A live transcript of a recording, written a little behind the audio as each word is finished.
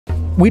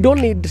we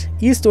don't need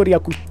history ya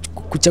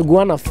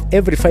kuchaguana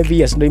every 5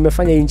 years ndio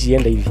imefanya inchi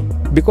iende hivi,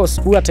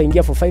 because huyu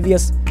ataingia for 5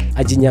 years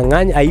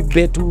ajinyang'anya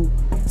aibe tu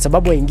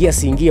sababu aingia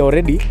siingia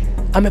already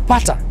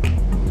amepata.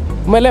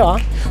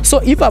 Umeelewa?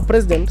 So if a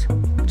president,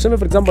 tuseme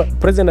for example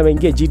president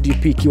ameingia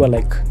GDP ikiwa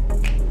like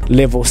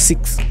level 6,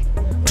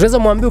 tunaweza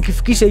mwambie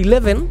ukifikisha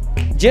 11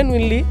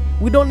 genuinely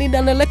we don't need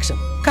an election.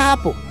 Kaa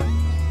hapo.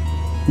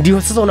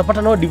 Ndio sasa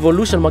unapata nao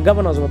devolution,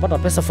 magovernors wamepata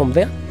pesa from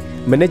there,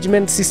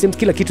 management systems,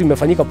 kila kitu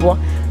imefanyika poa,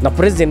 na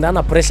president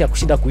ana pressure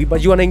kushinda kuiba,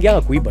 juu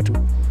anaingia kuiba tu.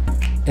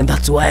 And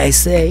that's why I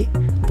say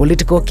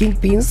political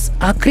kingpins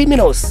are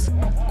criminals,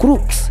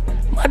 crooks,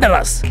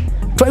 murderers,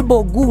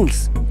 tribal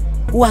goons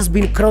who has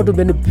been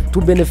crowded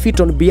to benefit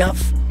on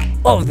behalf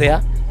of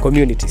their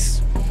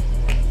communities.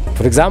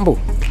 For example,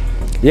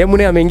 yeye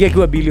mwenye ameingia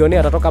akiwa bilionea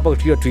atatoka hapa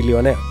akiwa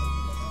trilionea.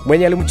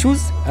 Mwenye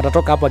alimchoose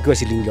atatoka hapa akiwa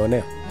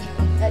shilingionea.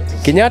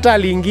 Kenyatta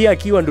aliingia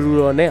akiwa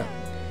ndurionea.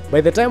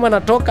 By the time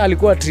anatoka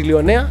alikuwa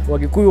trilionea,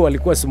 Wakikuyu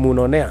walikuwa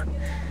simunonea.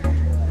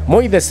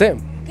 More the same.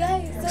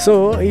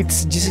 So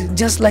it's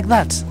just like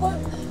that.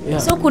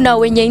 Yeah. So kuna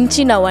wenye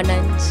nchi na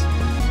wananchi.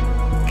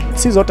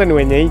 Si zote ni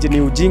wenye nchi,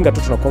 ni ujinga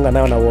tu tunakonga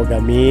nayo na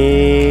uoga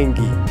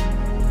mingi.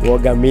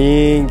 Uoga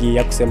mingi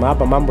ya kusema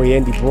hapa mambo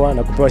yendi poa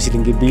na kupewa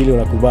shilingi 2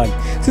 unakubali.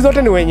 Si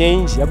zote ni wenye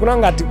nchi. Hakuna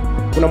ngati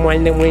kuna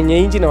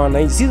mwenye nchi na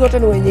wananchi. Si zote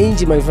ni wenye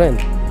nchi my friend.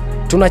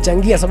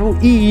 Tunachangia sababu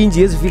hii nchi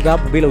haiwezi fika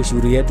hapo bila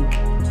ushuru yetu.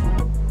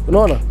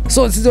 Unaona?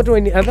 So si zote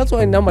wenye, and that's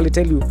why I normally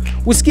tell you,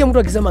 usikie mtu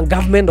akisema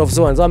government of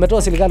so and so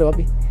ametoa serikali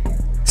wapi?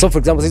 So for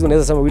example, sisi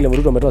tunaweza sema William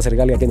Ruto ametoa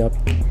serikali ya Kenya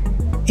wapi?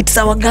 It's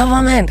our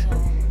government.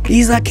 He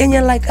is a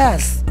Kenyan like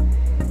us.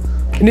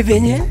 Ni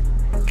venye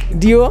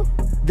ndio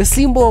the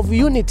symbol of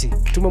unity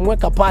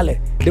tumemweka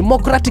pale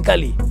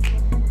democratically.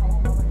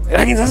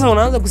 Lakini sasa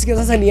unaanza kusikia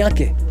sasa ni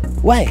yake.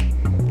 Why?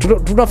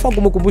 Tunafaa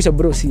kumkumbusha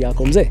bro, si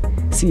yako mzee.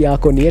 Si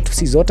yako, ni yetu,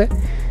 si zote.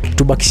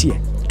 Tubakishie,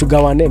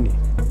 tugawaneni.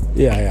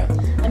 Yeah.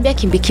 Ambia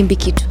Kimbikimbi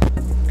kitu.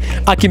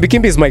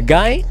 Kimbikimbi is my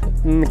guy.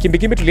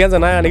 Kimbikimbi tulianza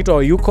naye anaitwa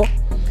Oyuko.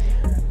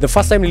 The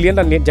first time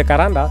nilienda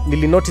Jacaranda,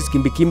 nilinotice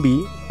Kimbikimbi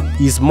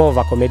is more of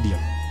a comedian.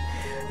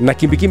 Na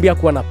Kimbikimbi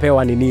hakuwa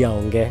anapewa nini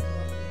aongee.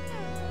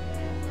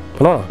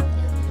 Unaona?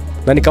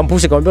 Na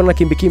nikampusha nikamwambia na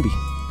Kimbikimbi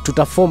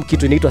tutaform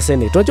kitu inaitwa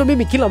Senate. Unajua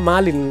mimi kila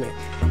mahali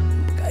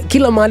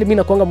mimi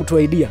nakuanga mtu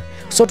wa idea.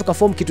 So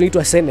tukaform kitu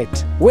inaitwa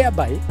Senate,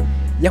 whereby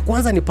ya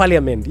kwanza ni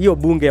parliament, hiyo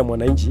bunge ya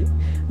mwananchi,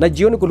 na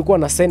jioni kulikuwa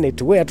na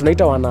Senate where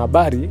tunaita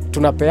wanahabari,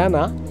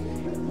 tunapeana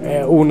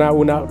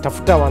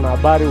unatafuta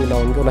wanahabari,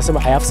 unasema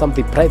I have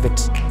something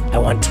private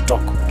I want to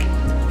talk.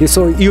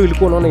 So hiyo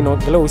ilikuwa unaona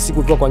inaongelewa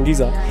usiku kwa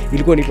kuangiza,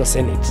 ilikuwa inaitwa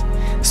Senate.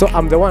 So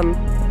I'm the one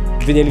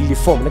venye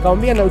niliform.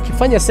 Nikamwambia na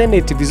ukifanya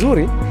Senate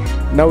vizuri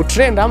na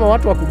utrend ama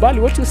watu wakubali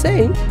what you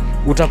saying,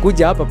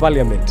 utakuja hapa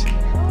parliament.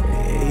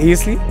 You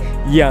see?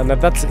 Yeah, na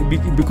that's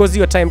because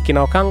your time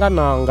kina Okanga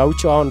na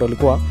Ngaucho hao ndio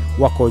walikuwa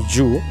wako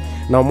juu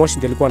na Moshi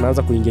ndio alikuwa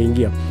anaanza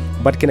kuingia.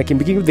 But kina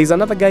Kimbikimbi, there's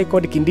another guy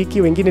called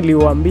Kindiki, wengine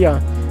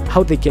niliwaambia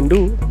how they can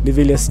do ni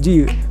vile SG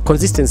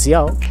consistency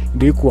yao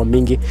ndio iko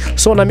mingi.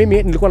 So na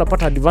mimi nilikuwa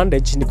napata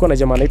advantage, nilikuwa na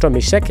jamaa anaitwa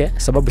Misheke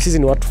sababu sisi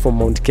ni watu from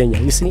Mount Kenya,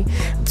 you see.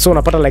 So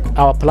napata like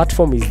our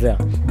platform is there,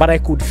 but I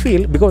could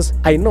feel because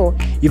I know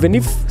even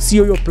if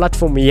sio your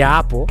platform ya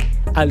hapo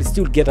I'll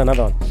still get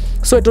another one.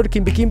 So I told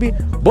Kimbikimbi,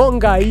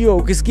 bonga hiyo,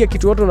 ukisikia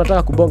kitu wote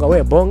unataka kubonga,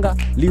 wewe bonga,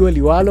 liwe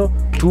liwalo,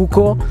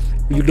 tuko,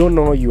 you don't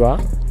know you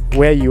are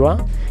where you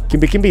are.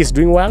 Kimbikimbi is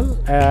doing well.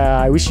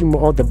 I wish him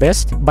all the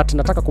best, but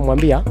nataka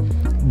kumwambia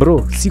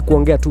bro, si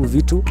kuongea tu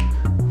vitu,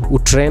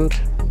 utrend,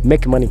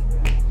 make money.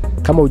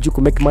 Kama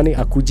ujuku make money,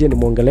 akuje ni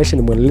muongeleshe,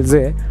 ni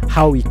mueleze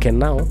how we can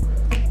now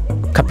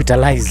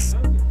capitalize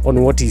on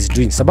what he is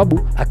doing. Sababu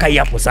akai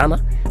hapo sana,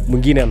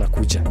 mwingine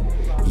anakuja.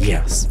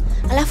 Yes.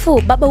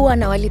 Alafu baba huwa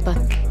anawalipa?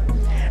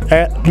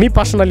 Me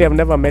personally, I've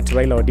never met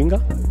Raila Odinga.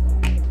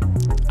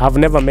 I've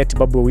never met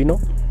Babu Owino.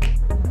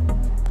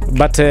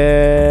 But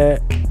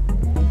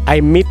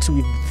I meet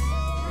with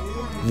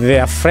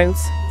their friends,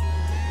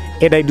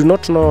 and I do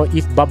not know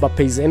if Baba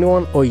pays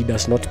anyone or he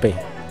does not pay.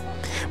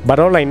 But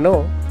all I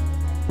know,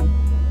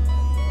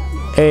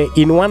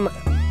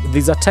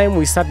 there's a time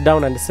we sat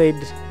down and said,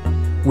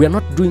 we are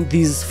not doing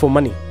this for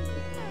money.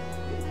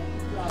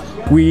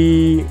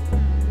 We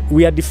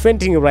are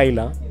defending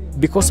Raila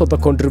because of the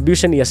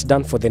contribution he has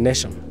done for the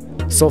nation.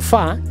 So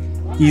far,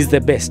 he is the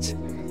best.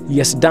 He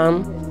has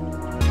done,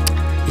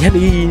 yani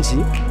hii nchi,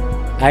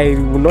 I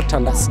will not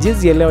understand.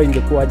 Sijielewa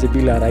ingekuwaje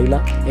bila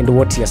Raila and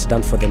what he has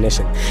done for the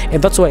nation.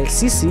 And that's why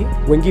sisi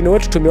wengine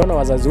wetu tumeona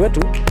wazazi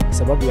wetu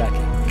sababu yake.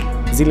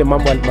 Zile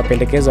mambo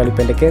mapendekezo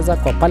alipendekeza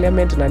kwa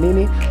parliament na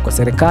nini, kwa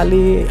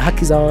serikali,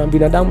 haki za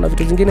binadamu na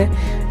vitu zingine.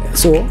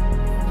 So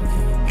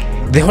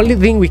the only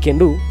thing we can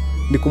do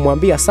ni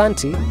kumwambia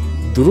asante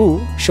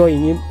through showing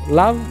him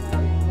love,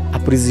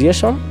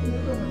 appreciation,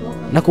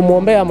 na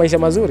kumwombea maisha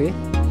mazuri,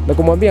 na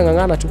kumwambia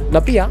ngangana tu.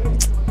 Na pia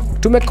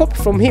tumecopy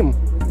from him.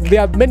 There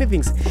are many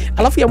things.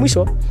 Alafu ya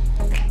mwisho,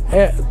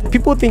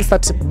 people think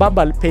that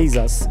Baba pays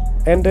us,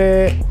 and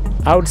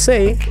I would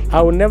say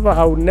I would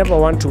never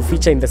want to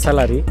feature in the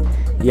salary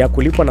ya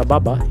kulipwa na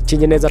baba,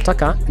 chenye naweza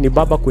taka ni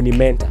baba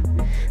kunimenta.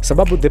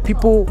 Sababu the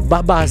people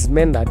baba has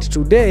mentored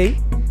today,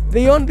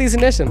 they own this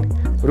nation.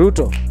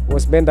 Ruto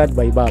was mentored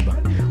by baba.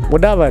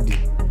 Mudavadi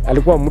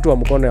alikuwa mtu wa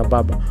mkono ya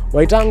baba.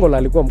 Waitangola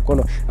alikuwa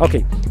mkono.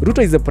 Okay,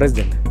 Ruto is the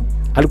president.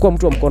 Alikuwa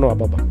mtu wa mkono wa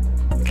baba.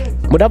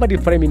 Mudavadi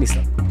prime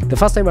minister. The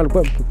first time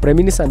alikuwa prime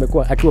minister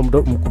amekuwa akiwa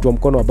mtu wa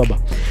mkono wa baba.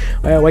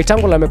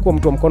 Waitangola amekuwa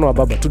mtu wa mkono wa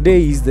baba.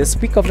 Today is the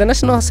speaker of the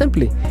National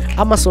Assembly.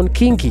 Amason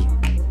Kingi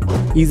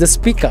is the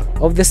speaker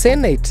of the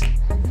Senate.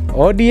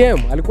 ODM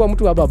alikuwa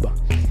mtu wa baba.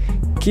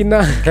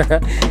 Kina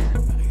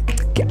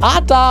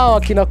hata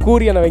kina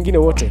Kuria na wengine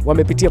wote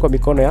wamepitia kwa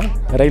mikono ya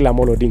Raila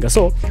Amolo Odinga.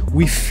 So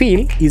we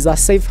feel is a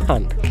safe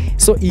hand.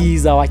 So he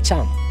is our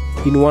charm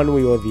in one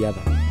way or the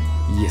other.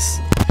 Yes.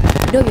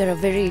 No, you're a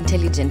very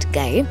intelligent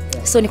guy.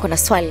 So niko na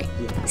swali.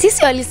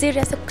 Sisi wali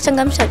serious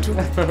kuchangamsha tu.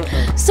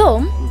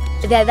 So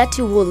there are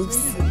 30 wolves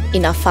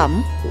in a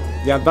farm.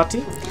 There are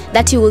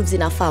 30 wolves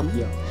in a farm.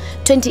 Yeah.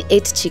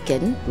 28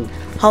 chicken.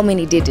 How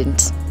many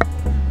didn't?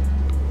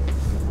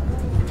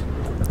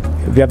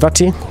 There are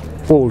 30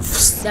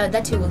 wolves. There are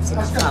 30 wolves in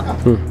a farm.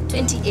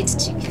 28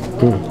 chicken.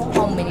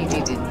 How many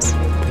didn't?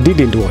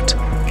 Didn't what?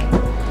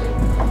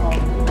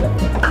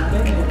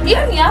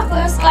 Hiyo ni hapo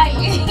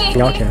swali.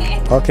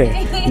 Okay.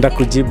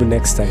 Ndakujibu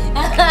next time.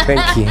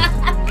 Thank you.